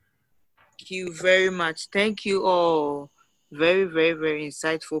you very much. Thank you all. Very, very, very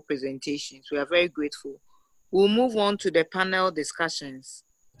insightful presentations. We are very grateful. We'll move on to the panel discussions.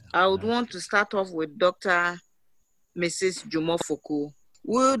 I would want to start off with Dr. Mrs. Jumofoku.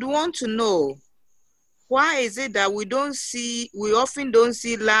 We would want to know, why is it that we often don't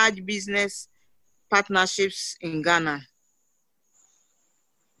see large business partnerships in Ghana?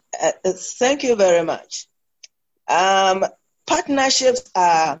 Thank you very much. Partnerships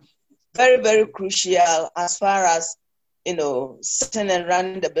are very, very crucial as far as, setting and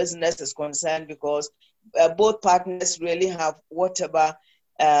running the business is concerned, because both partners really have whatever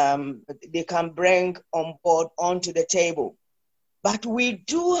they can bring on board onto the table. But we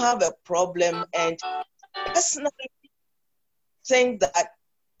do have a problem, and personally think that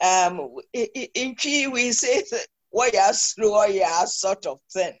in Chi we say what you slow or you sort of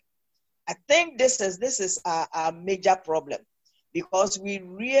thing. I think this is a major problem, because we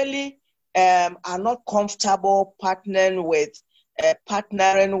really are not comfortable partnering with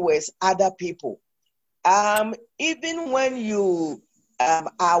other people. Even when you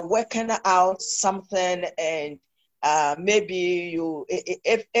are working out something, and maybe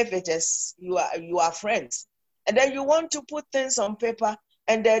if it is you are friends, and then you want to put things on paper,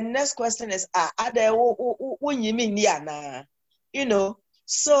 and the next question is,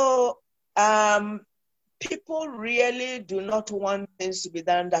 so people really do not want things to be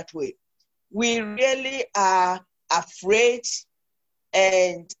done that way. We really are afraid,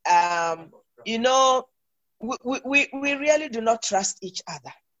 and we really do not trust each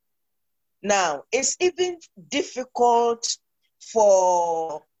other. Now, it's even difficult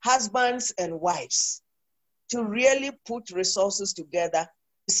for husbands and wives to really put resources together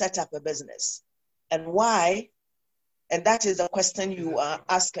to set up a business. And why? And that is the question you are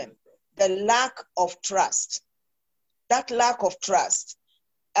asking. The lack of trust. That lack of trust.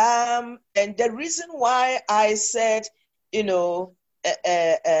 And the reason why I said, to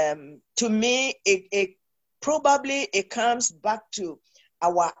me, it probably comes back to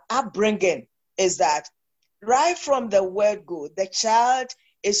our upbringing, is that right from the word go, the child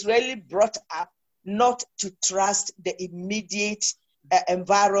is really brought up not to trust the immediate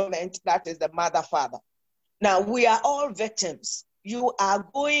environment, that is the mother, father. Now, we are all victims. You are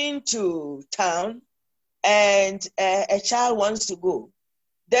going to town and a child wants to go.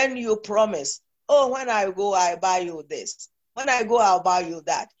 Then you promise, oh, when I go, I buy you this. When I go, I'll buy you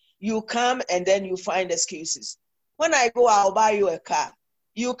that. You come and then you find excuses. When I go, I'll buy you a car.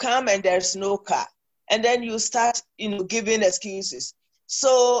 You come and there's no car. And then you start, giving excuses.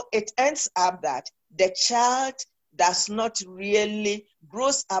 So it ends up that the child does not really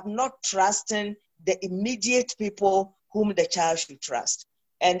grows up not trusting the immediate people whom the child should trust.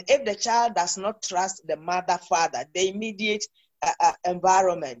 And if the child does not trust the mother, father, the immediate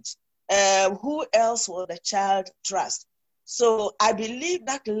environment, who else will the child trust? So I believe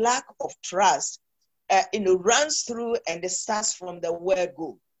that lack of trust, runs through, and it starts from the word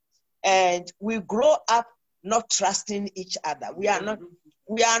go. And we grow up not trusting each other. We are not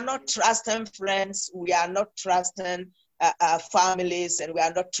trusting friends. We are not trusting families, and we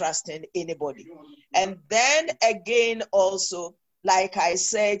are not trusting anybody. And then again, also, like I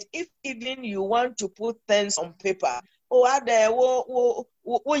said, if even you want to put things on paper,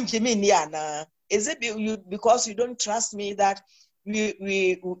 is it because you don't trust me that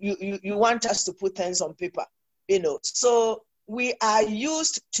you want us to put things on paper? So we are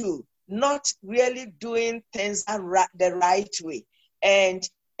used to not really doing things the right way. And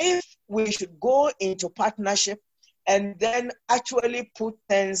if we should go into partnership and then actually put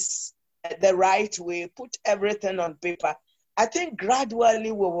things the right way, put everything on paper, I think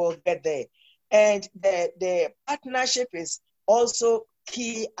gradually we will get there. And the partnership is also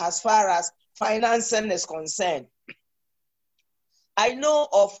key as far as financing is concerned. I know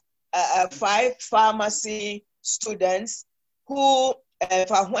of 5 pharmacy students who,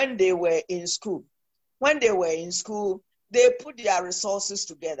 when they were in school, they put their resources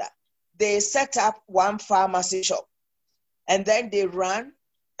together. They set up one pharmacy shop, and then they ran,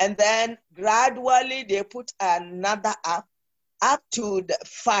 and then gradually they put another up to the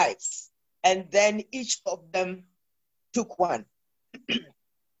 5, and then each of them took one.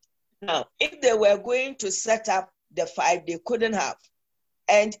 Now, if they were going to set up the 5, they couldn't have.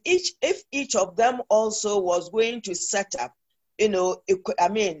 And if each of them also was going to set up,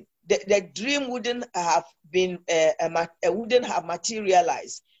 the dream wouldn't have been, wouldn't have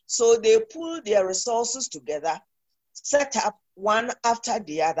materialized. So they pulled their resources together, set up one after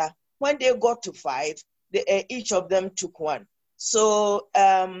the other. When they got to 5, each of them took one. So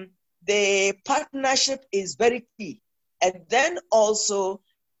the partnership is very key. And then also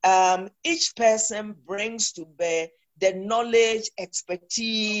each person brings to bear the knowledge,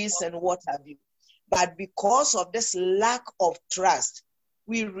 expertise, and what have you. But because of this lack of trust,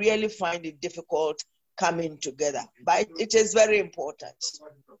 we really find it difficult coming together. But it is very important.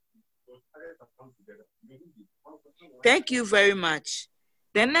 Thank you very much.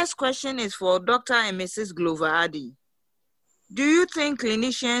 The next question is for Dr. and Mrs. Glover Addy. Do you think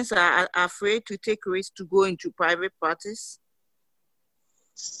clinicians are afraid to take risks to go into private practice?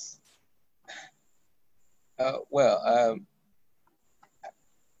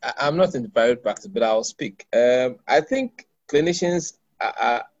 I'm not in the private practice, but I'll speak. I think clinicians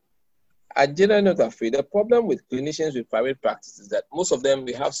are generally not afraid. The problem with clinicians with private practice is that most of them,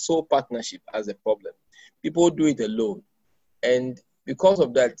 they have sole partnership as a problem. People do it alone. And because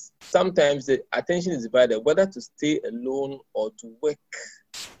of that, sometimes the attention is divided whether to stay alone or to work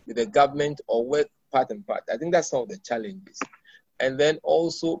with the government or work part and part. I think that's some of the challenges. And then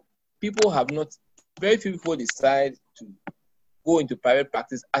also, very few people decide to go into private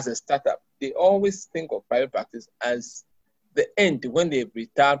practice as a startup. They always think of private practice as the end when they've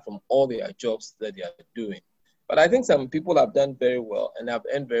retired from all their jobs that they are doing. But I think some people have done very well and have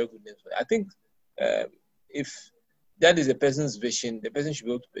earned very good living. I think if that is a person's vision, the person should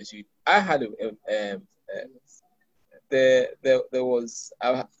be able to pursue it. I had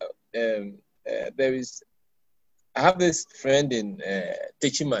I have this friend in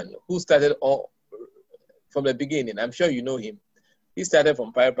Techiman who started from the beginning. I'm sure you know him. He started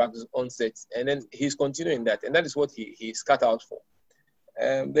from private practice onset, and then he's continuing that, and that is what he's cut out for.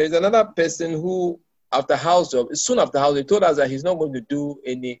 There's another person who, after house job, soon after house, he told us that he's not going to do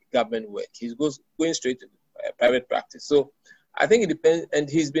any government work. He's going straight to private practice. So I think it depends, and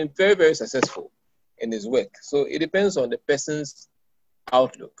he's been very, very successful in his work. So it depends on the person's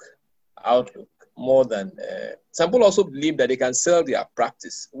outlook more than, some people also believe that they can sell their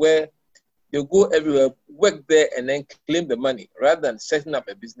practice, where they'll go everywhere, work there, and then claim the money, rather than setting up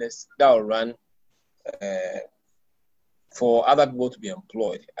a business that will run for other people to be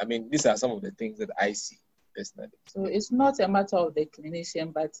employed. I mean, these are some of the things that I see personally. So it's not a matter of the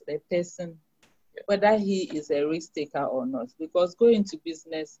clinician, but the person, whether he is a risk taker or not, because going to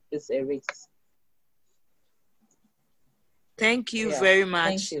business is a risk. Thank you very much.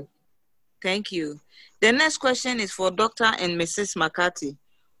 Thank you. Thank you. The next question is for Dr. and Mrs. McCarthy.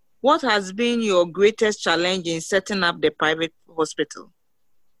 What has been your greatest challenge in setting up the private hospital?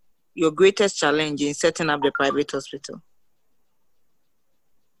 Your greatest challenge in setting up the private hospital?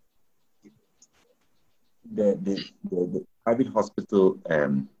 The private hospital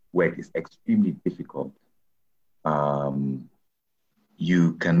work is extremely difficult.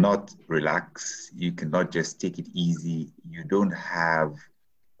 You cannot relax. You cannot just take it easy. You don't have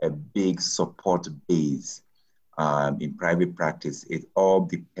a big support base. In private practice, it all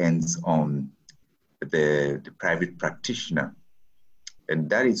depends on the private practitioner. And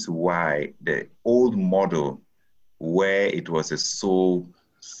that is why the old model, where it was a sole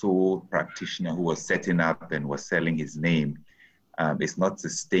practitioner who was setting up and was selling his name, is not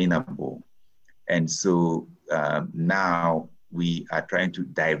sustainable. And so now we are trying to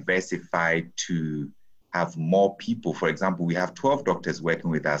diversify to have more people. For example, we have 12 doctors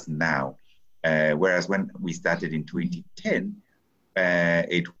working with us now. Whereas when we started in 2010,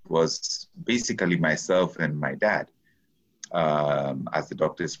 it was basically myself and my dad as the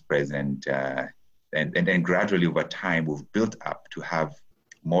doctors present. And then gradually over time, we've built up to have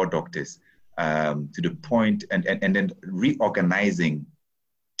more doctors to the point, and then reorganizing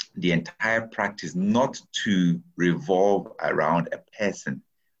the entire practice, not to revolve around a person,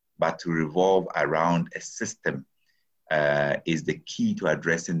 but to revolve around a system. Is the key to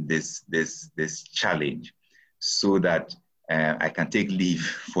addressing this challenge, so that I can take leave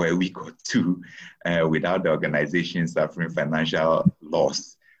for a week or two without the organization suffering financial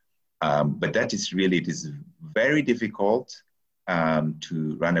loss. But that is really, it is very difficult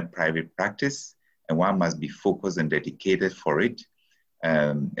to run a private practice, and one must be focused and dedicated for it.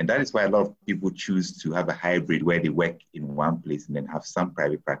 And that is why a lot of people choose to have a hybrid where they work in one place and then have some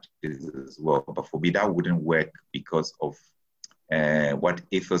private practice as well. But for me, that wouldn't work because of what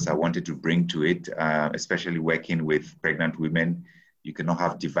ethos I wanted to bring to it, especially working with pregnant women. You cannot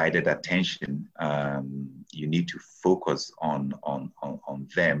have divided attention. You need to focus on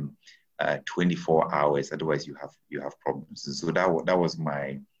them 24 hours. Otherwise, you have problems. And so that was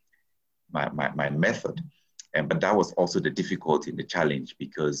my method. But that was also the difficulty, the challenge,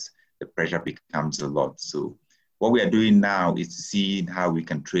 because the pressure becomes a lot. So what we are doing now is to see how we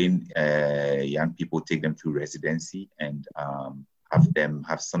can train young people, take them through residency, and have them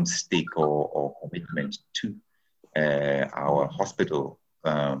have some stake or commitment to our hospital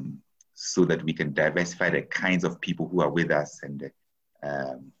so that we can diversify the kinds of people who are with us and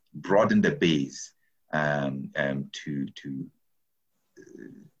broaden the base to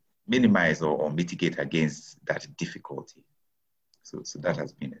minimize or mitigate against that difficulty. So that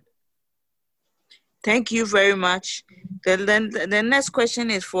has been it. Thank you very much. The next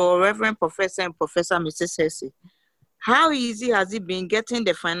question is for Reverend Professor and Professor Mrs. Hesse. How easy has it been getting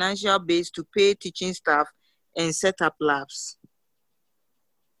the financial base to pay teaching staff and set up labs?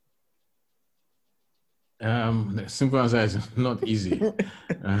 The simple answer is not easy.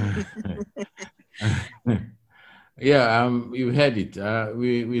 Yeah, you heard it.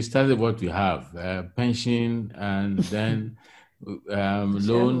 We started what we have, pension, and then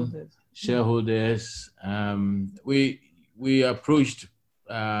loan, shareholders. We approached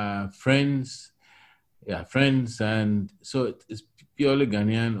friends, and so it's purely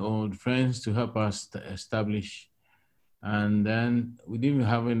Ghanaian owned friends to help us establish. And then we didn't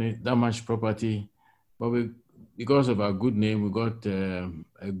have that much property, but because of our good name, we got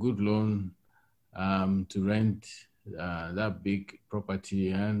a good loan to rent that big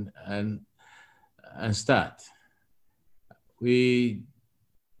property and start. We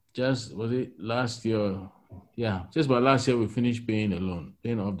just, was it last year? Yeah, just about last year we finished paying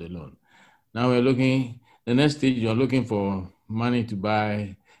off the loan. Now we're looking, the next stage you're looking for money to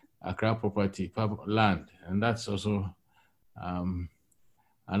buy Accra property, land, and that's also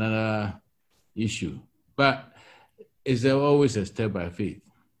another issue. But is there always a step by faith?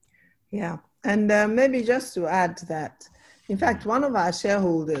 Yeah, and maybe just to add that, in fact, one of our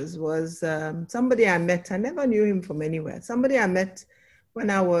shareholders was somebody I met. I never knew him from anywhere. Somebody I met when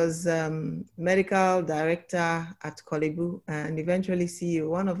I was medical director at Kolebu and eventually CEO,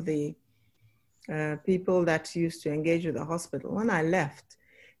 one of the people that used to engage with the hospital. When I left,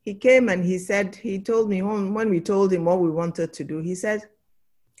 he came and he said, he told me when we told him what we wanted to do, he said,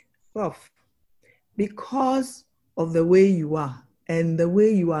 Prof, because of the way you are and the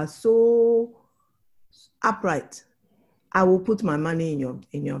way you are so upright, I will put my money in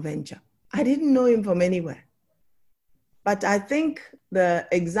your venture. I didn't know him from anywhere. But I think the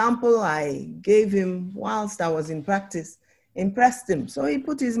example I gave him whilst I was in practice impressed him. So he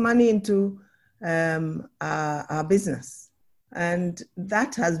put his money into our business. And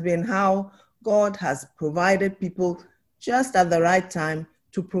that has been how God has provided people just at the right time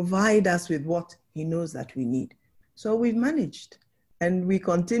to provide us with what he knows that we need. So we've managed and we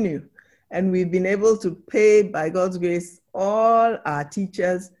continue. And we've been able to pay, by God's grace, all our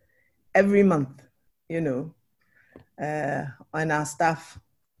teachers every month, and our staff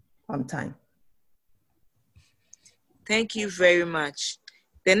on time. Thank you very much.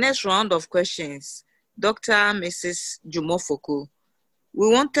 The next round of questions, Dr. Mrs. Jumofoko. We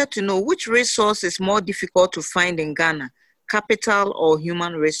wanted to know which resource is more difficult to find in Ghana, capital or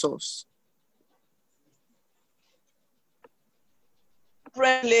human resource?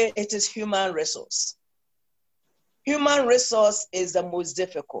 Currently, it is human resource. Human resource is the most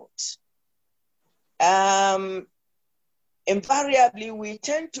difficult. Invariably, we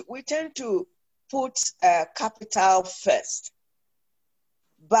tend to put capital first,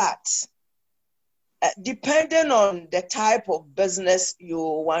 but depending on the type of business you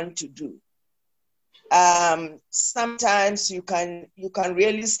want to do, sometimes you can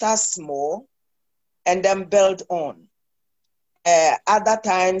really start small and then build on. Other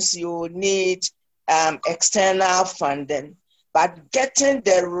times you need external funding, but getting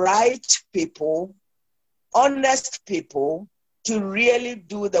the right people, honest people, to really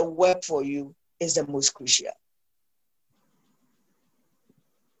do the work for you is the most crucial.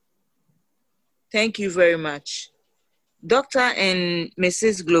 Thank you very much. Dr. and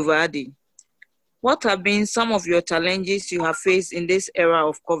Mrs. Gloverdi, what have been some of your challenges you have faced in this era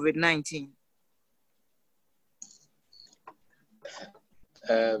of COVID-19?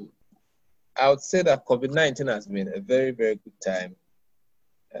 I would say that COVID-19 has been a very, very good time.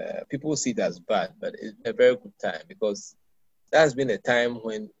 People see it as bad, but it's a very good time because that has been a time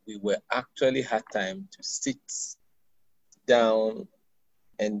when we were actually had time to sit down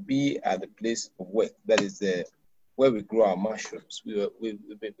and be at the place of work. That is where we grow our mushrooms. We've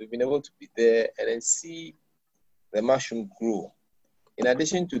been able to be there and then see the mushroom grow. In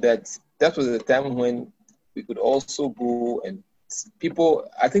addition to that, that was a time when we could also go and people,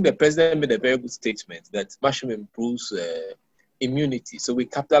 I think the president made a very good statement that mushroom improves immunity. So we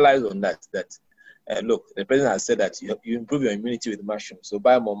capitalize on that. Look, the president has said that you improve your immunity with mushrooms, so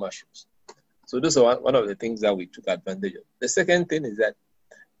buy more mushrooms. So those are one of the things that we took advantage of. The second thing is that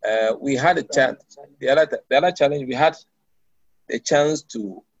we had a chance. The other challenge, we had the chance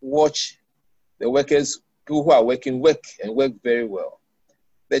to watch the workers, people who are work very well.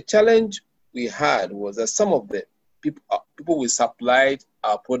 the challenge we had was that some of the people we supplied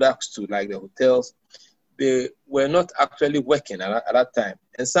our products to, like the hotels, they were not actually working at that time.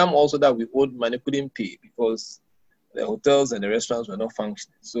 And some also that we owed money couldn't pay because the hotels and the restaurants were not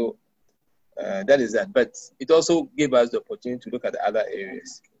functioning. So that is that. But it also gave us the opportunity to look at the other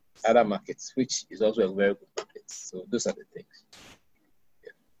areas, other markets, which is also a very good market. So those are the things.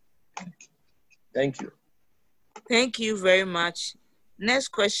 Yeah. Thank you. Thank you very much. Next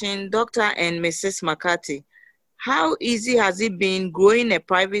question, Dr. and Mrs. McCarthy. How easy has it been growing a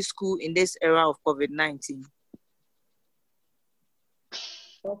private school in this era of COVID-19?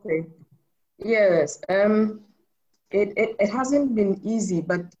 Okay. Yes. It hasn't been easy,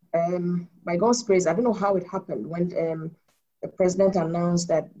 but by God's grace, I don't know how it happened when the president announced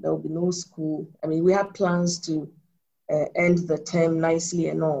that there will be no school. I mean, we had plans to end the term nicely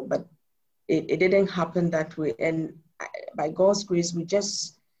and all, but it didn't happen that way. And by God's grace, we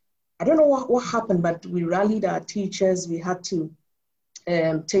just, I don't know what happened, but we rallied our teachers. We had to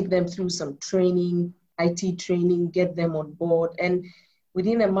take them through some training, IT training, get them on board. And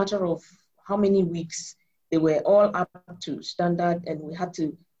within a matter of how many weeks, they were all up to standard, and we had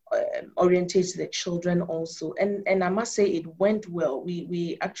to orientate the children also. And I must say it went well.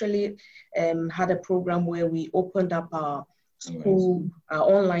 We actually had a program where we opened up our school, our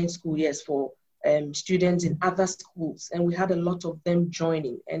online school, yes, for students in other schools. And we had a lot of them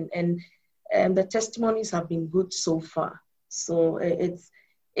joining. And the testimonies have been good so far. So it's,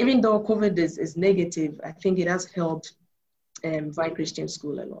 even though COVID is negative, I think it has helped Vi Christian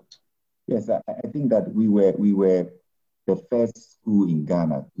School a lot. Yes, I think that we were the first school in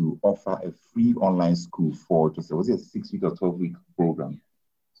Ghana to offer a free online school for, was it a 6-week or 12-week program?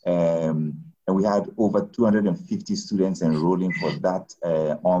 And we had over 250 students enrolling for that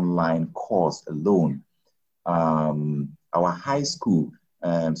online course alone. Our high school,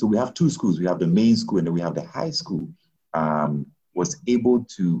 so we have two schools. We have the main school and then we have the high school, was able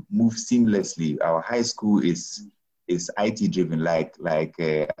to move seamlessly. Our high school is IT driven, like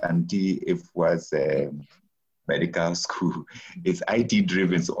Auntie if was medical school. It's IT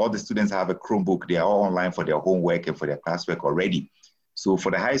driven. So all the students have a Chromebook. They are all online for their homework and for their classwork already. So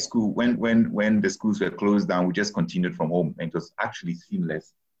for the high school, when the schools were closed down, we just continued from home, and it was actually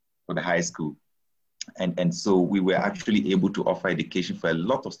seamless for the high school. And so we were actually able to offer education for a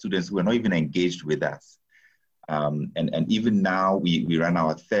lot of students who were not even engaged with us. And even now, we run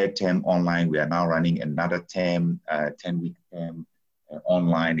our third term online. We are now running another term, 10-week term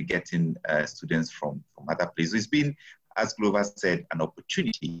online, getting students from other places. It's been, as Glover said, an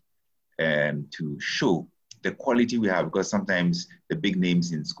opportunity to show the quality we have, because sometimes the big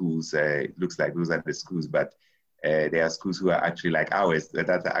names in schools, it looks like those are the schools, but there are schools who are actually like ours that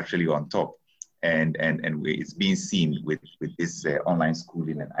are actually on top. And it's being seen with this online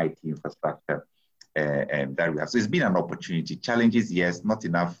schooling and IT infrastructure that we have. So it's been an opportunity. Challenges, yes, not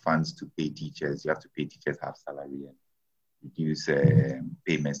enough funds to pay teachers. You have to pay teachers half salary and reduce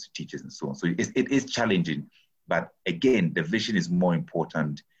payments to teachers and so on. So it is challenging, but again, the vision is more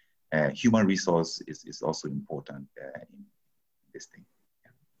important. Human resource is also important in this thing.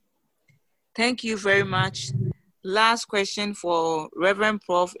 Yeah. Thank you very much. Last question for Reverend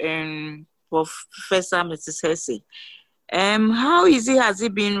Prof and Professor Mrs. Hersey. How easy has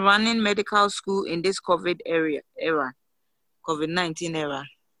it been running medical school in this COVID-19 era?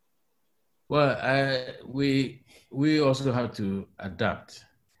 Well, we also have to adapt.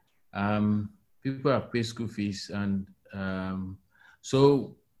 People have paid school fees, and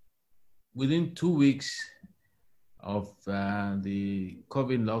so within 2 weeks of the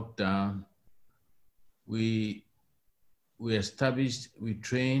COVID lockdown, we established, we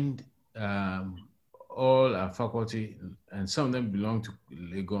trained all our faculty, and some of them belong to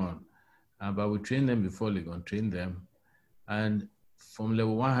Legon, but we trained them before Legon trained them. And from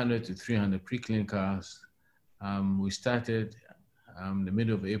level 100 to 300 preclinicals, we started the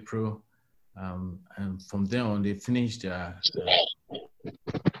middle of April, and from then on, they finished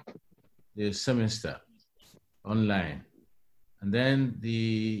the semester online. And then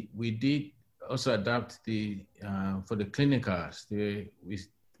we did also adapt for the clinicals.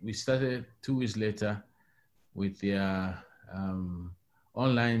 We started 2 weeks later with their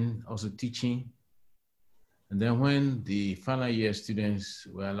online also teaching. And then when the final year students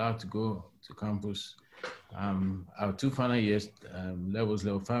were allowed to go to campus, our two final years levels,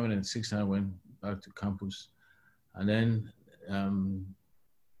 level 500 and 600, went back to campus. And then,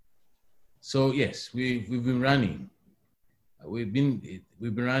 so yes, we've been running. We've been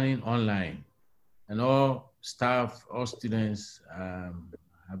running online, and all staff, all students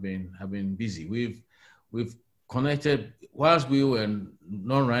have been busy. We've connected, whilst we were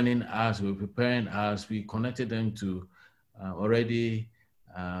not running as we were preparing as we connected them to already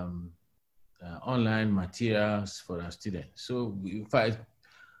online materials for our students. So in fact,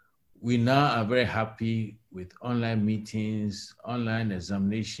 we now are very happy with online meetings, online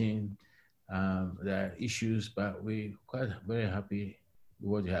examination. There are issues, but we're quite very happy with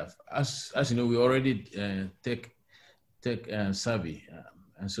what you have. As you know, we already tech savvy,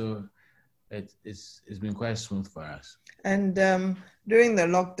 and so it's been quite smooth for us. And during the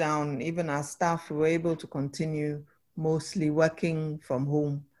lockdown, even our staff were able to continue mostly working from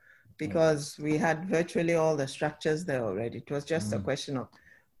home because we had virtually all the structures there already. It was just a question of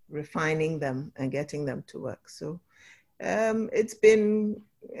refining them and getting them to work. So it's been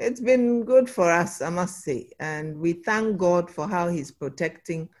good for us, I must say. And we thank God for how he's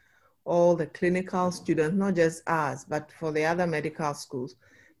protecting all the clinical students, not just ours, but for the other medical schools,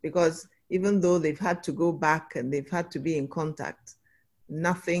 because even though they've had to go back and they've had to be in contact,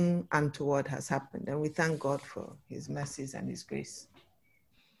 nothing untoward has happened. And we thank God for his mercies and his grace.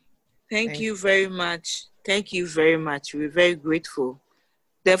 Thank you very much. Thank you very much. We're very grateful.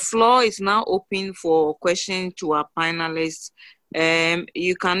 The floor is now open for questions to our panelists.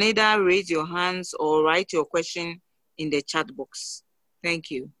 You can either raise your hands or write your question in the chat box.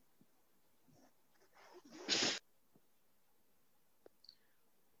 Thank you.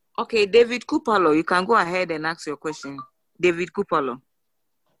 Okay, David Kupalo, you can go ahead and ask your question. David Kupalo.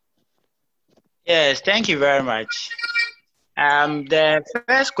 Yes, thank you very much. The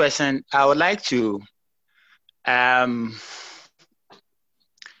first question I would like to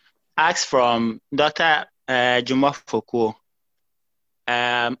ask from Dr. Juma Foucault.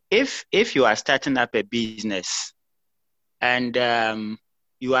 If you are starting up a business and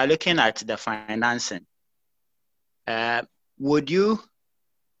you are looking at the financing, would you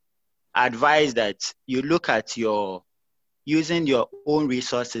advise that you look at using your own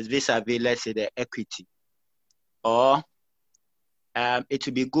resources vis-a-vis, let's say, the equity, or it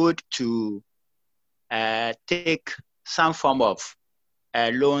would be good to take some form of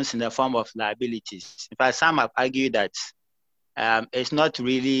loans in the form of liabilities? In fact, some have argued that it's not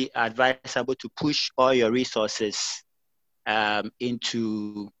really advisable to push all your resources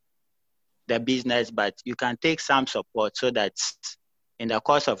into the business, but you can take some support so that in the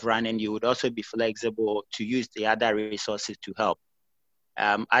course of running, you would also be flexible to use the other resources to help.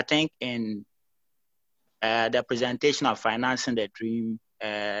 I think in the presentation of Financing the Dream,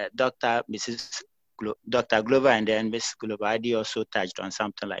 Dr. Glover and then Ms. Globadi also touched on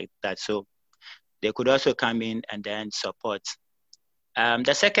something like that. So they could also come in and then support.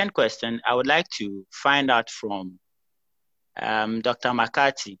 The second question, I would like to find out from Dr.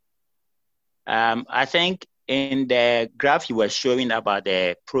 McCarthy. I think in the graph you were showing about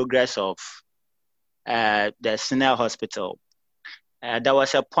the progress of the Sinai Hospital, there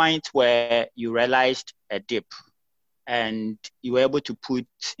was a point where you realized a dip and you were able to put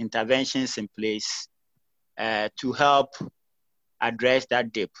interventions in place to help address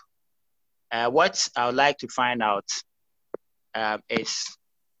that dip. What I would like to find out is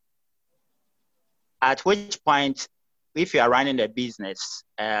at which point, if you are running a business,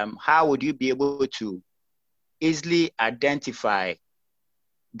 how would you be able to easily identify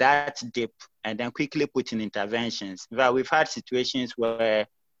that dip and then quickly put in interventions? Well, we've had situations where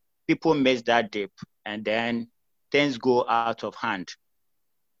people miss that dip and then things go out of hand.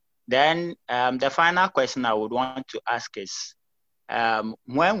 Then the final question I would want to ask is,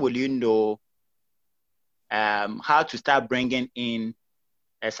 when will you know how to start bringing in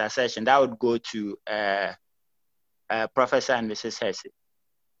a succession? That would go to Professor and Mrs. Hesse.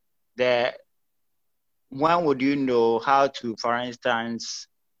 When would you know how to, for instance,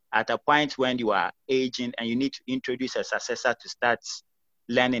 at a point when you are aging and you need to introduce a successor to start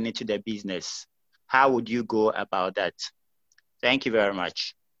learning into the business? How would you go about that? Thank you very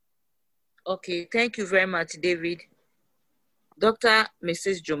much. Okay, thank you very much, David. Dr.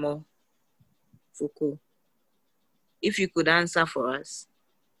 Mrs. Jomo Foucault, if you could answer for us.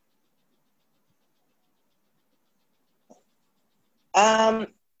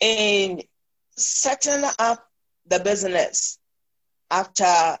 In setting up the business,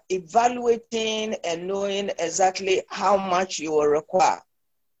 after evaluating and knowing exactly how much you will require.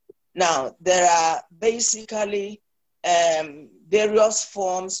 Now, there are basically various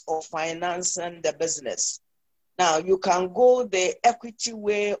forms of financing the business. Now, you can go the equity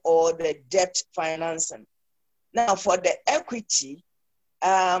way or the debt financing. Now, for the equity,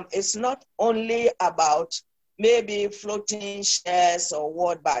 it's not only about maybe floating shares or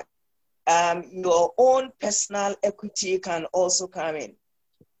what, but your own personal equity can also come in.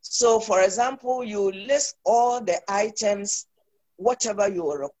 So for example, you list all the items, whatever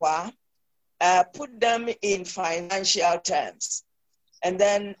you require, put them in financial terms. And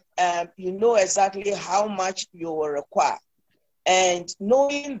then you know exactly how much you will require. And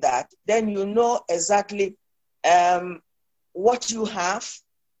knowing that, then you know exactly what you have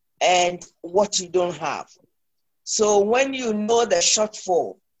and what you don't have. So when you know the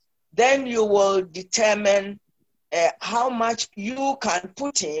shortfall, then you will determine how much you can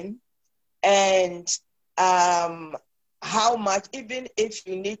put in and how much, even if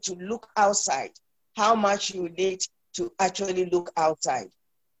you need to look outside, how much you need to actually look outside.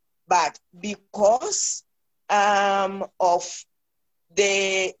 But because of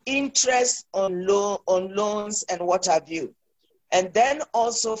the interest on loans and what have you, and then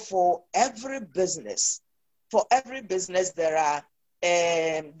also for every business there are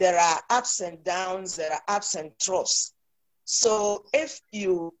ups and downs, there are ups and troughs. So if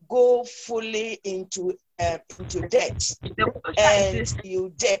you go fully into debt and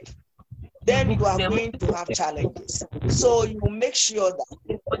you dip, then you are going to have challenges. So you make sure that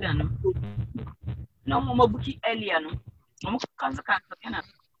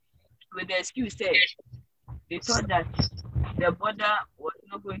with the excuse they thought that the border was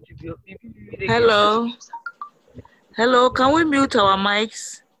not going to be open. Hello. Hello, can we mute our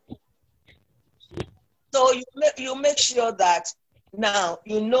mics? So you make sure that now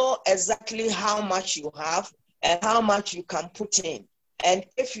you know exactly how much you have and how much you can put in. And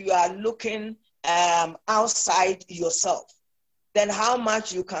if you are looking outside yourself, then how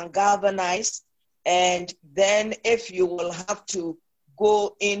much you can galvanize. And then if you will have to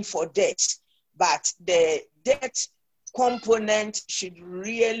go in for debt, but the debt component should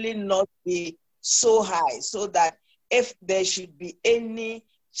really not be so high, so that if there should be any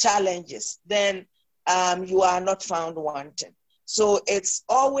challenges, then you are not found wanting. So it's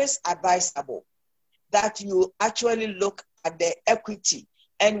always advisable that you actually look at the equity.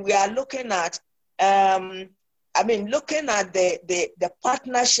 And we are looking at, looking at the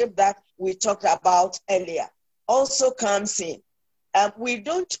partnership that we talked about earlier also comes in. We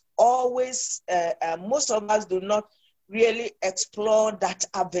don't always, most of us do not really explore that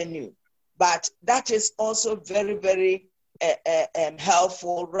avenue, but that is also very, very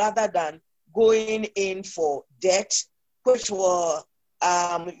helpful, rather than going in for debt, which will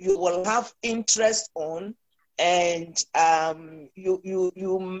you will have interest on, and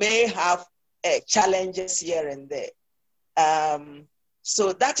you may have challenges here and there.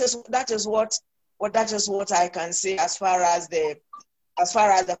 So that is what I can say as far as the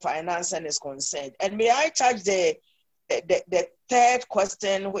financing is concerned. And may I touch the third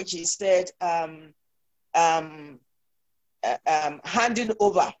question, which is said handing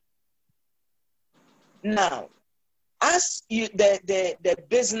over. Now, as the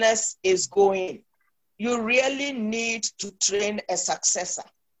business is going, you really need to train a successor.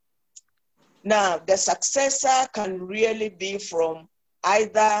 Now, the successor can really be from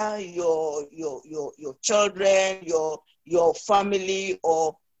either your children, your family,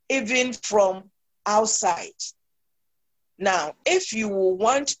 or even from outside. Now, if you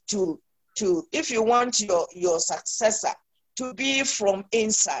want your successor to be from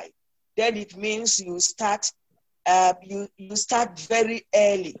inside, then it means you start very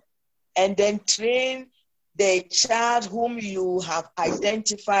early, and then train the child whom you have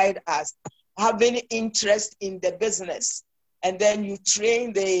identified as having interest in the business, and then you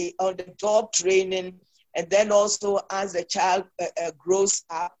train on the job training, and then also as the child grows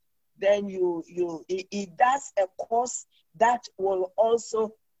up, then it does a course that will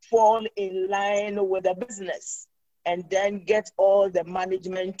also fall in line with the business, and then get all the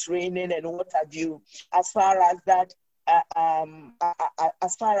management training and what have you, as far as that,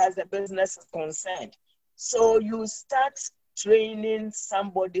 as far as the business is concerned. So you start training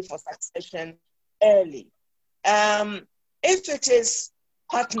somebody for succession early. If it is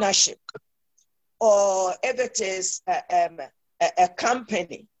partnership, or if it is a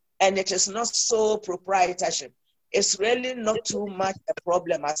company and it is not so proprietorship, it's really not too much a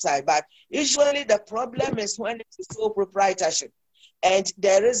problem aside. But usually the problem is when it is sole proprietorship and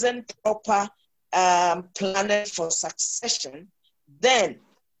there isn't proper planning for succession. Then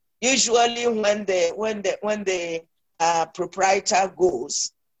usually when the proprietor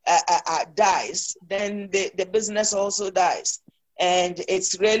dies, then the business also dies. And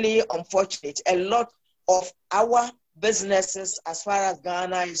it's really unfortunate. A lot of our businesses, as far as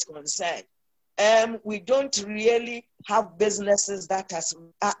Ghana is concerned, we don't really have businesses that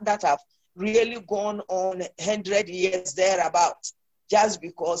have really gone on 100 years thereabout, just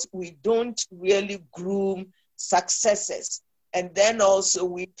because we don't really groom successes. And then also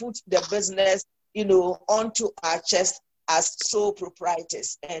we put the business, onto our chest as sole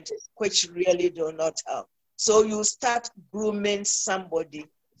proprietors, and which really do not help. So you start grooming somebody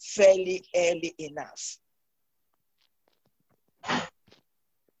fairly early enough.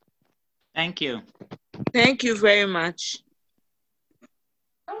 Thank you. Thank you very much.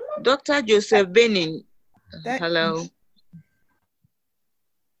 Dr. Joseph Benin. Hello.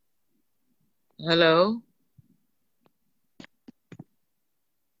 Hello.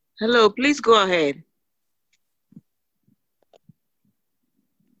 Hello, please go ahead.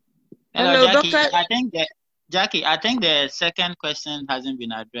 Hello, Jackie. Doctor. Jackie, I think the second question hasn't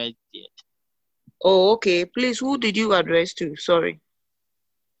been addressed yet. Oh, okay. Please, who did you address to? Sorry.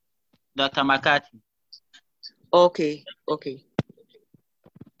 Dr. McCarthy. Okay.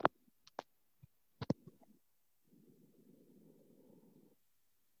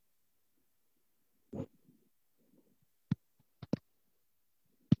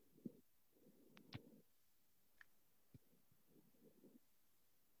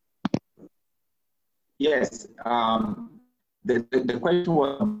 Yes, the question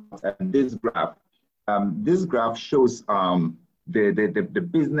was this graph. This graph shows the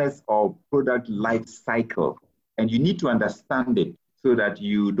business or product life cycle, and you need to understand it so that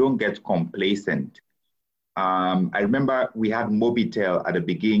you don't get complacent. I remember we had Mobitel at the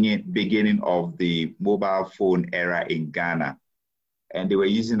beginning of the mobile phone era in Ghana, and they were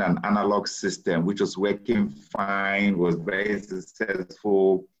using an analog system which was working fine, was very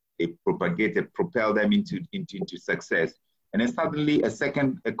successful. It propelled them into success. And then suddenly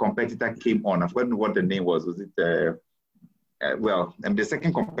a competitor came on. I've forgotten what the name was. Was it, the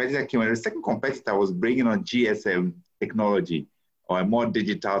second competitor came on. The second competitor was bringing on GSM technology or a more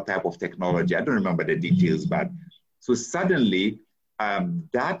digital type of technology. I don't remember the details, but so suddenly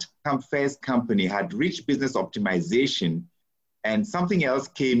that first company had reached business optimization, and something else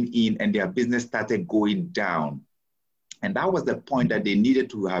came in and their business started going down. And that was the point that they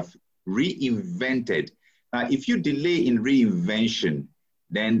needed to have reinvented. Now, if you delay in reinvention,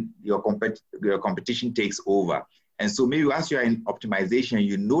 then your competition takes over. And so maybe as you're in optimization,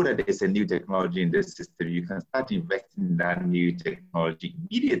 you know that there's a new technology in the system. You can start investing in that new technology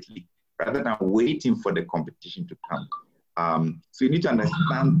immediately rather than waiting for the competition to come. So you need to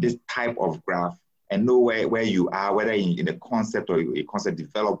understand this type of graph and know where you are, whether in a concept or a concept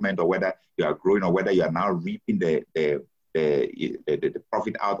development, or whether you are growing, or whether you are now reaping the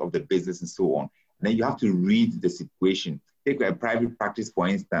profit out of the business and so on. And then you have to read the situation. Take a private practice, for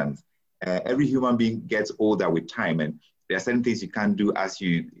instance. Every human being gets older with time, and there are certain things you can't do as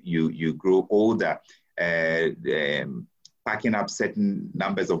you grow older, packing up certain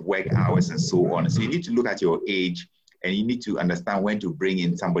numbers of work hours and so on. So you need to look at your age, and you need to understand when to bring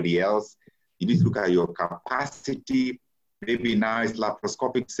in somebody else. You need to look at your capacity. Maybe now it's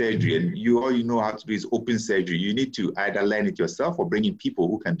laparoscopic surgery, and all you know how to do is open surgery. You need to either learn it yourself or bring in people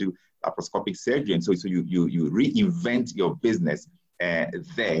who can do laparoscopic surgery. And so you reinvent your business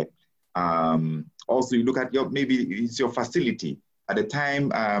there. Also, you look at maybe it's your facility. At the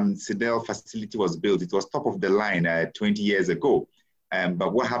time Sidel facility was built, it was top of the line 20 years ago.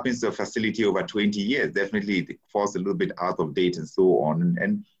 But what happens to a facility over 20 years? Definitely it falls a little bit out of date and so on.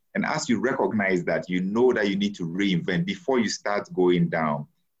 And as you recognize that, you know that you need to reinvent before you start going down.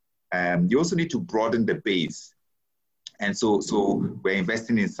 You also need to broaden the base. And so we're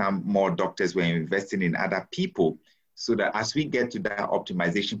investing in some more doctors, we're investing in other people, so that as we get to that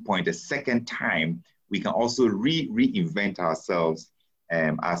optimization point a second time, we can also reinvent ourselves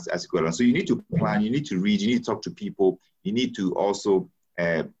as well. And so you need to plan, you need to read, you need to talk to people, you need to also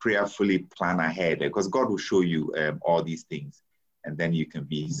prayerfully plan ahead, because God will show you all these things, and then you can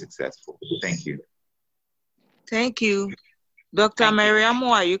be successful. Thank you. Thank you. Dr. Mary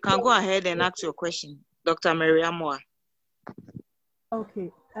Amoa, you can go ahead and ask your question. Dr. Mary Amoa.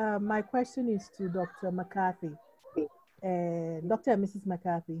 Okay, my question is to Dr. McCarthy. Dr. and Mrs.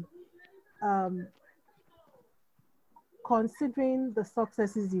 McCarthy, considering the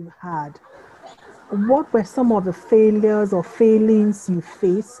successes you've had, what were some of the failures or failings you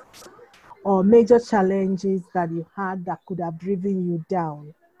faced, or major challenges that you had that could have driven you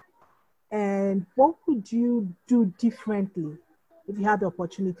down? And what would you do differently if you had the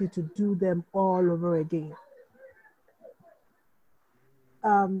opportunity to do them all over again?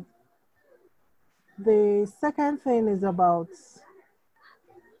 The second thing is about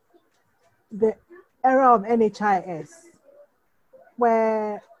the era of NHIS,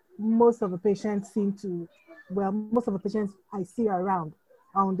 where most of the patients most of the patients I see around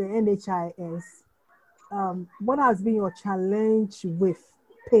on the NHIS. What has been your challenge with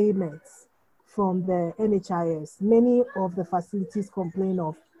payments from the NHIS. Many of the facilities complain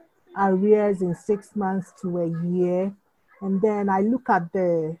of arrears in 6 months to a year. And then I look at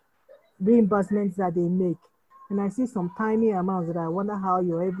the reimbursements that they make, and I see some tiny amounts that I wonder how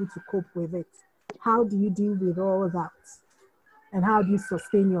you're able to cope with it. How do you deal with all that? And how do you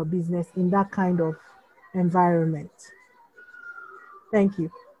sustain your business in that kind of environment? Thank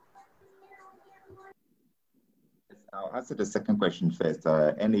you. I'll answer the second question first.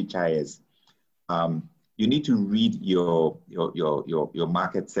 NHIS. You need to read your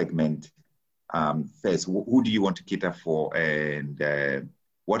market segment first. Who do you want to cater for, and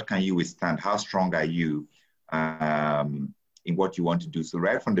what can you withstand? How strong are you in what you want to do? So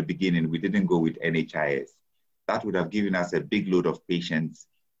right from the beginning, we didn't go with NHIS. That would have given us a big load of patients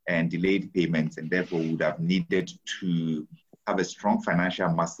and delayed payments, and therefore would have needed to have a strong financial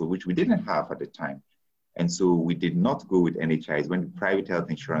muscle, which we didn't have at the time. And so we did not go with NHIs. Went with private health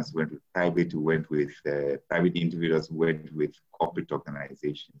insurance, went with private, we went with private individuals, went with corporate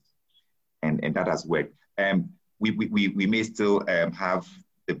organizations. And that has worked. We may still have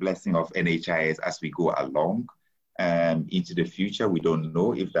the blessing of NHIs as we go along into the future. We don't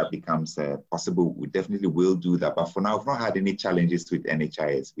know if that becomes possible. We definitely will do that. But for now, we've not had any challenges with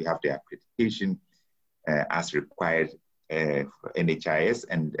NHIs. We have the accreditation as required for NHIs,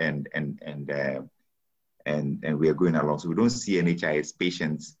 and we are going along. So we don't see NHIS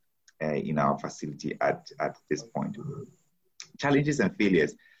patients in our facility at this point. Challenges and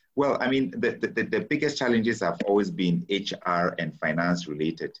failures. Well, I mean, the biggest challenges have always been HR and finance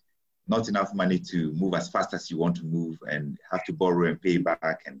related. Not enough money to move as fast as you want to move, and have to borrow and pay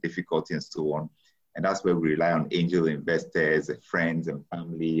back, and difficulty and so on. And that's where we rely on angel investors, friends and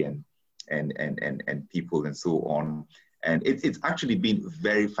family and people and so on. And it's actually been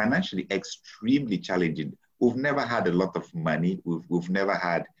very financially extremely challenging. We've never had a lot of money. We've never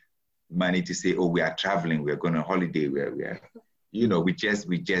had money to say, oh, we are traveling, we're going on holiday, we've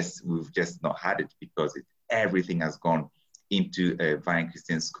just not had it, because everything has gone into a Vine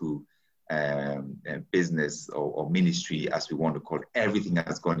Christian School business or ministry, as we want to call it. Everything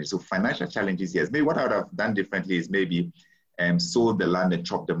has gone in. So financial challenges, yes. Maybe what I would have done differently is maybe sold the land and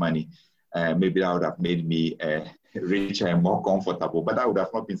chopped the money. Maybe that would have made me richer and more comfortable, but that would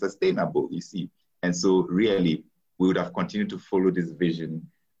have not been sustainable, you see. And so really, we would have continued to follow this vision,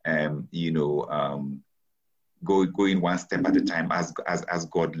 going one step at a time as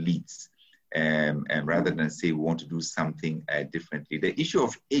God leads, and rather than say we want to do something differently. The issue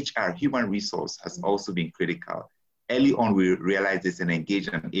of HR, human resource, has also been critical. Early on, we realized this and engaged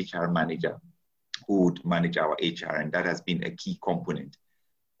an HR manager who would manage our HR, and that has been a key component.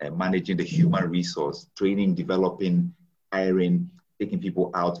 Managing the human resource, training, developing, hiring, taking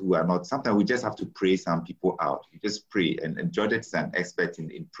people out who are not. Sometimes we just have to pray some people out. You just pray, and Jordan is an expert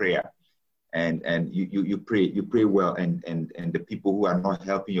in prayer, and you pray well, and the people who are not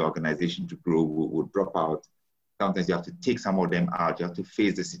helping your organization to grow will drop out. Sometimes you have to take some of them out. You have to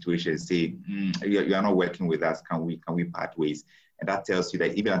face the situation and say, you are not working with us. Can we part ways? And that tells you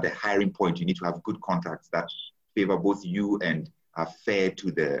that even at the hiring point, you need to have good contracts that favor both you and are fair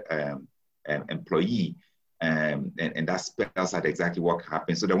to the employee, and that spells out exactly what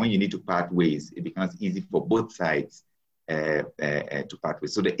happens, so that when you need to part ways, it becomes easy for both sides to part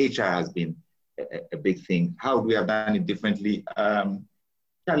ways. So the HR has been a big thing. How we have done it differently?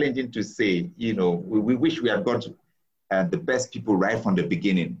 Challenging to say. We wish we had got the best people right from the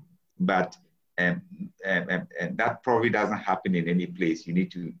beginning, but and that probably doesn't happen in any place. You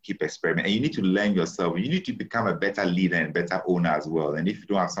need to keep experimenting, and you need to learn yourself. You need to become a better leader and better owner as well. And if you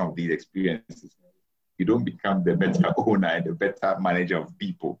don't have some of these experiences, you don't become the better owner and the better manager of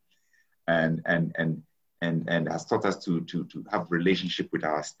people. And has taught us to have relationship with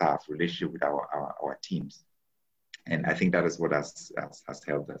our staff, relationship with our teams. And I think that is what has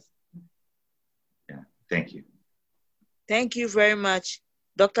helped us. Yeah, thank you. Thank you very much.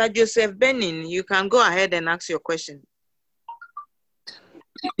 Dr. Joseph Benin, you can go ahead and ask your question.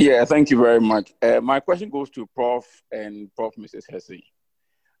 Yeah, thank you very much. My question goes to Prof. and Prof. Mrs. Hesse.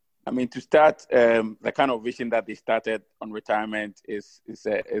 I mean, to start, the kind of vision that they started on retirement takes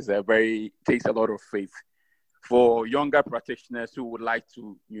a lot of faith. For younger practitioners who would like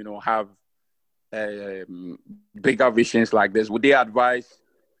to, have bigger visions like this, would they advise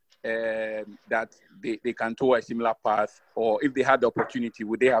that they can tour a similar path? Or if they had the opportunity,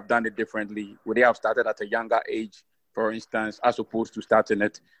 would they have done it differently? Would they have started at a younger age, for instance, as opposed to starting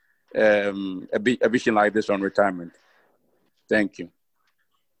it a vision like this on retirement? Thank you.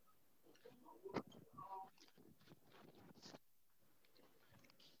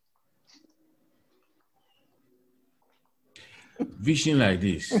 vision like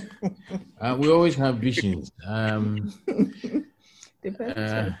this. We always have visions. Depends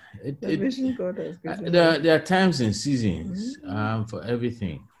on the vision God has given you. There are times and seasons for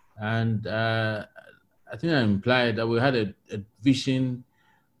everything. And I think I implied that we had a vision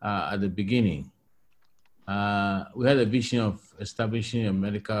at the beginning. We had a vision of establishing a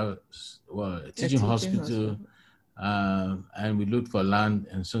medical, a teaching hospital, and we looked for land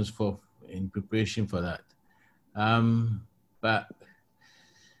and so forth in preparation for that. But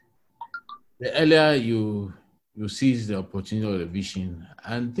the earlier you seize the opportunity or the vision,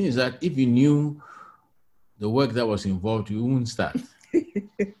 and things that if you knew the work that was involved, you wouldn't start.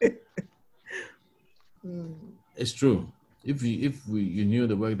 It's true. If you knew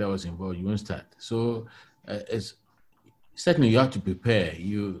the work that was involved, you won't start. So it's certainly you have to prepare.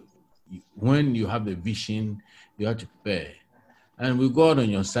 When you have the vision, you have to prepare. And with God on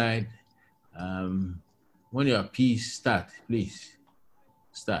your side, when you're at peace, start, please.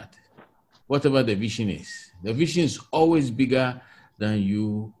 Start. Whatever the vision is. The vision is always bigger than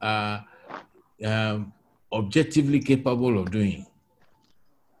you are objectively capable of doing.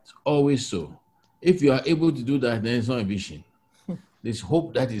 It's always so. If you are able to do that, then it's not a vision. This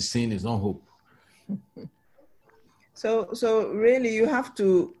hope that is seen is not hope. So really, you have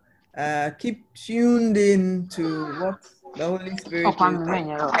to keep tuned in to what the Holy Spirit is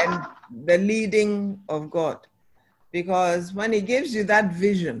and the leading of God. Because when He gives you that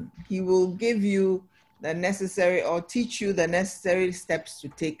vision, He will give you the necessary or teach you the necessary steps to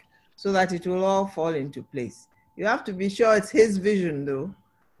take so that it will all fall into place. You have to be sure it's His vision, though.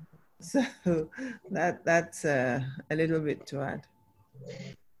 So that's a little bit to add.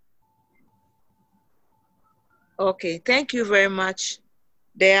 Okay, thank you very much.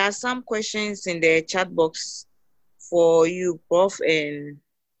 There are some questions in the chat box for you, Prof. and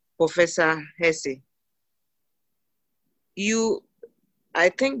Professor Hesse. I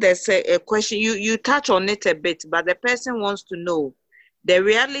think there's a question, you touch on it a bit, but the person wants to know, the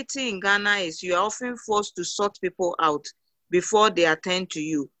reality in Ghana is you are often forced to sort people out before they attend to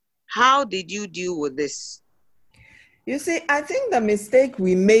you. How did you deal with this? You see, I think the mistake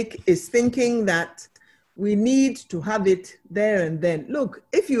we make is thinking that we need to have it there and then. Look,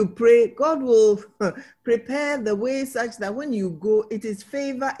 if you pray, God will prepare the way such that when you go, it is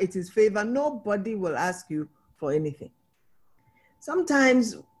favor, it is favor. Nobody will ask you for anything.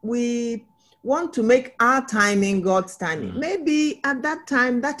 Sometimes we want to make our timing God's timing. Maybe at that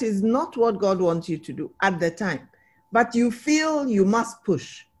time, that is not what God wants you to do at the time, but you feel you must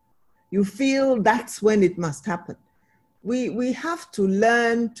push. You feel that's when it must happen. We have to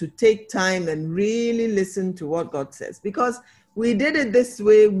learn to take time and really listen to what God says, because we did it this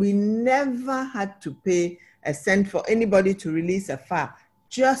way. We never had to pay a cent for anybody to release a file,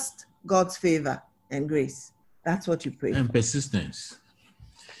 just God's favor and grace. That's what you pray. And persistence.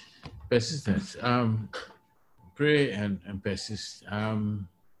 Persistence. Pray and persist.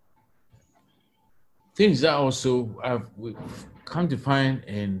 Things that also we've come to find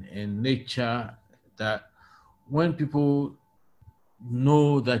in nature, that when people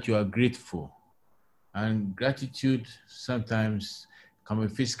know that you are grateful, and gratitude sometimes can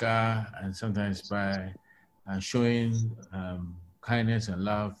be physical and sometimes by showing kindness and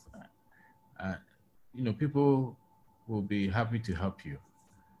love, people will be happy to help you.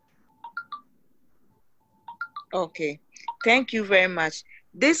 Okay, thank you very much.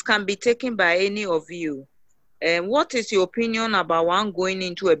 This can be taken by any of you. What is your opinion about one going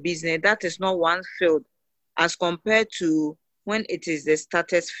into a business that is not one's field as compared to when it is the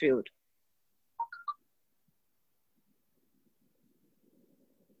status field?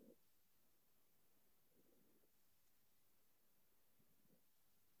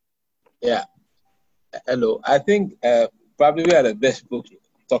 Yeah. Hello. I think probably we are the best book to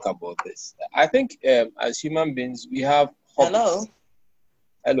talk about this. I think as human beings, we have hobbies. Hello.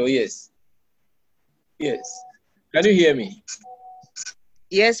 Hello. Yes. Yes. Can you hear me?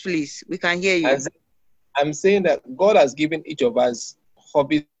 Yes, please. We can hear you. I'm saying that God has given each of us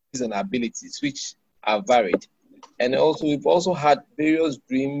hobbies and abilities which are varied. And also, we've also had various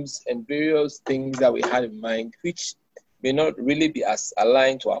dreams and various things that we had in mind, which may not really be as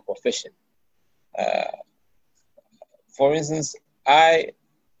aligned to our profession. For instance, I,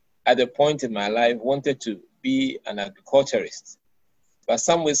 at a point in my life, wanted to be an agriculturist. But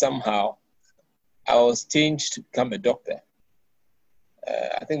some way, somehow, I was changed to become a doctor.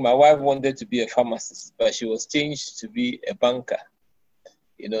 I think my wife wanted to be a pharmacist, but she was changed to be a banker.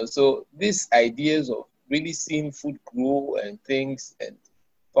 So these ideas of really seeing food grow and things and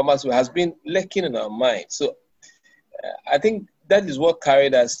pharmacy has been lacking in our mind. So I think that is what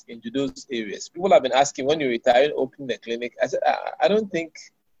carried us into those areas. People have been asking, when you retire, open the clinic. I said, I don't think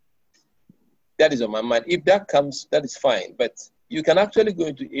that is on my mind. If that comes, that is fine. But you can actually go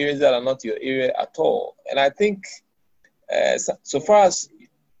into areas that are not your area at all. And I think so far as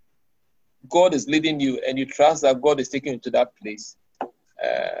God is leading you and you trust that God is taking you to that place,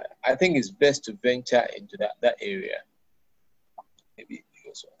 I think it's best to venture into that area. Maybe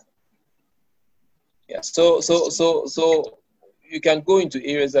also. Yeah. So you can go into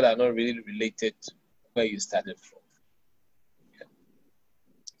areas that are not really related to where you started from. Yeah.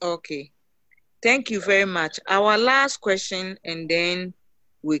 Okay. Thank you very much. Our last question, and then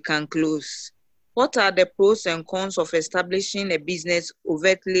we can close. What are the pros and cons of establishing a business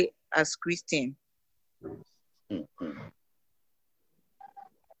overtly as Christian?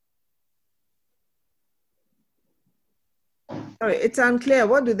 Sorry, it's unclear.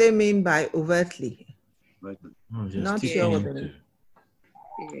 What do they mean by overtly? Not sure what they mean.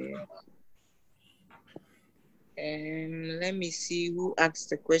 Let me see who asked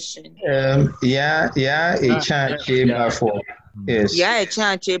the question. Yeah, a chance before. Yes. Yeah, a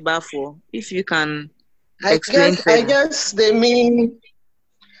chance before. If you can I explain guess they mean,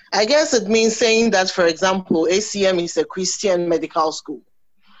 I guess it means saying that, for example, ACM is a Christian medical school,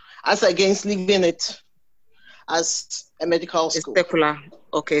 as against leaving it as a medical school. Secular.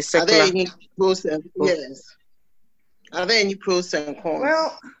 Okay, secular. Are there any pros and yes? Are there any pros and cons?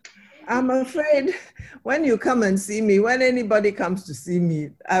 Well, I'm afraid when you come and see me, when anybody comes to see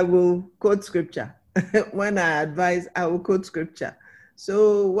me, I will quote scripture. When I advise, I will quote scripture.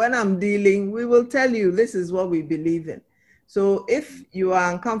 So when I'm dealing, we will tell you this is what we believe in. So if you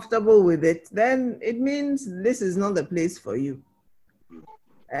are uncomfortable with it, then it means this is not the place for you.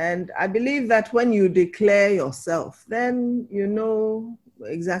 And I believe that when you declare yourself, then you know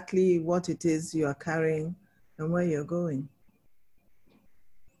exactly what it is you are carrying and where you're going.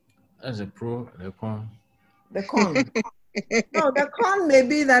 As a pro, the con. The con. No, the con may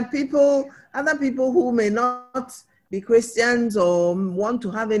be that other people who may not be Christians or want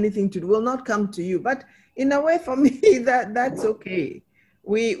to have anything to do will not come to you. But in a way, for me, that's okay.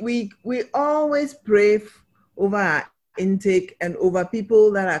 We always pray over our intake and over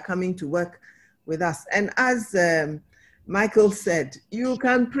people that are coming to work with us. And as Michael said, you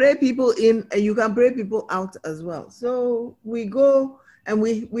can pray people in and you can pray people out as well. So we go and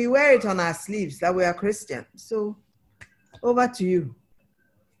we wear it on our sleeves that we are Christian. So over to you.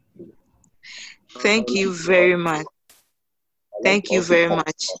 Thank you very much. Thank you very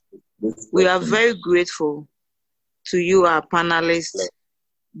much. We are very grateful to you, our panelists.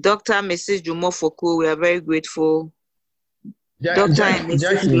 Dr. Mrs. Jumo Foko, we are very grateful. Jackie,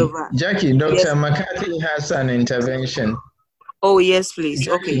 Dr. Yes. McCarthy has an intervention. Oh, yes, please.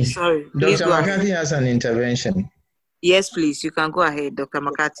 Jackie, okay, sorry. Please Dr. McCarthy has an intervention. Yes, please. You can go ahead, Dr.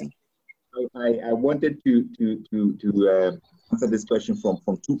 McCarthy. I wanted to answer this question from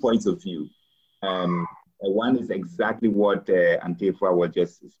 2 points of view. One is exactly what Antefua was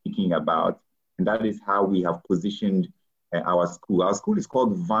just speaking about, and that is how we have positioned our school. Our school is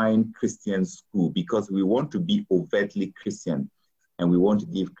called Vine Christian School because we want to be overtly Christian and we want to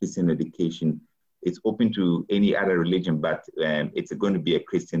give Christian education. It's open to any other religion, but it's going to be a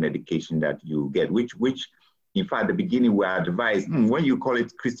Christian education that you get, which in fact, at the beginning we advised, when you call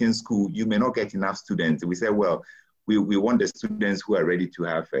it Christian school, you may not get enough students. We said, well, we want the students who are ready to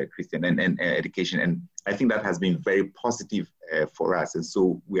have Christian and education. And I think that has been very positive for us. And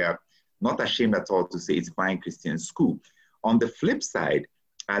so we are not ashamed at all to say it's Vine Christian School. On the flip side,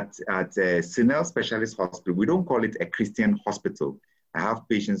 at Sinel Specialist Hospital, we don't call it a Christian hospital. I have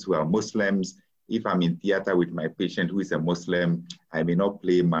patients who are Muslims. If I'm in theater with my patient who is a Muslim, I may not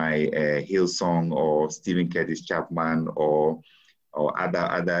play my Hillsong or Stephen Curtis Chapman or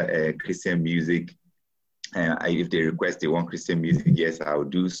other Christian music. If they request they want Christian music, yes, I'll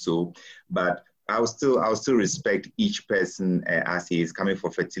do so. But I'll still respect each person as he is coming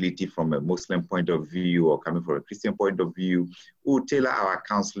for fertility from a Muslim point of view or coming from a Christian point of view. We'll tailor our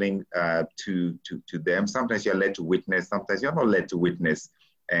counseling to them. Sometimes you're led to witness, sometimes you're not led to witness,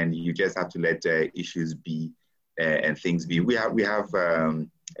 and you just have to let issues be and things be. We have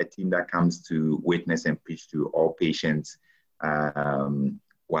a team that comes to witness and preach to all patients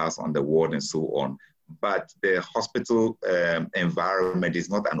whilst on the ward and so on. But the hospital environment is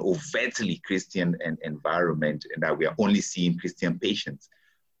not an overtly Christian environment, and that we are only seeing Christian patients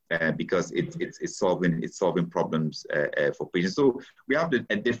because it's solving problems for patients. So we have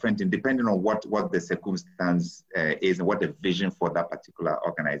a different, depending on what the circumstance is and what the vision for that particular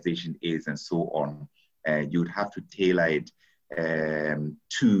organization is and so on. You'd have to tailor it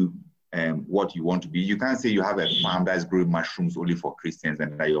to what you want to be. You can't say you have a farm that's growing mushrooms only for Christians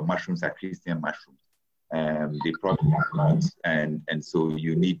and that your mushrooms are Christian mushrooms. They probably are not. And so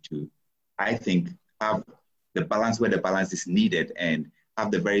you need to, I think, have the balance where the balance is needed and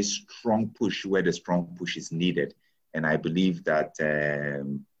have the very strong push where the strong push is needed. And I believe that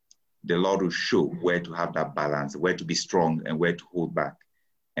the Lord will show where to have that balance, where to be strong and where to hold back.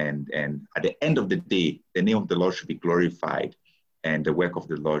 And at the end of the day, the name of the Lord should be glorified and the work of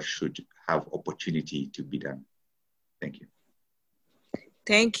the Lord should have opportunity to be done. Thank you.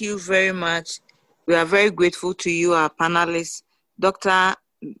 Thank you very much. We are very grateful to you, our panelists, Dr.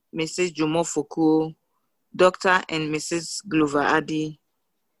 Mrs. Jomo Foucault, Dr. and Mrs. Glover Addy,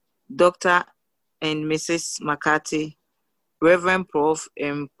 Dr. and Mrs. McCarthy, Reverend Prof.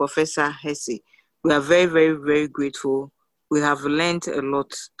 and Professor Hesse. We are very, very, very grateful. We have learned a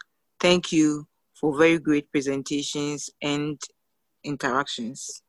lot. Thank you for very great presentations and interactions.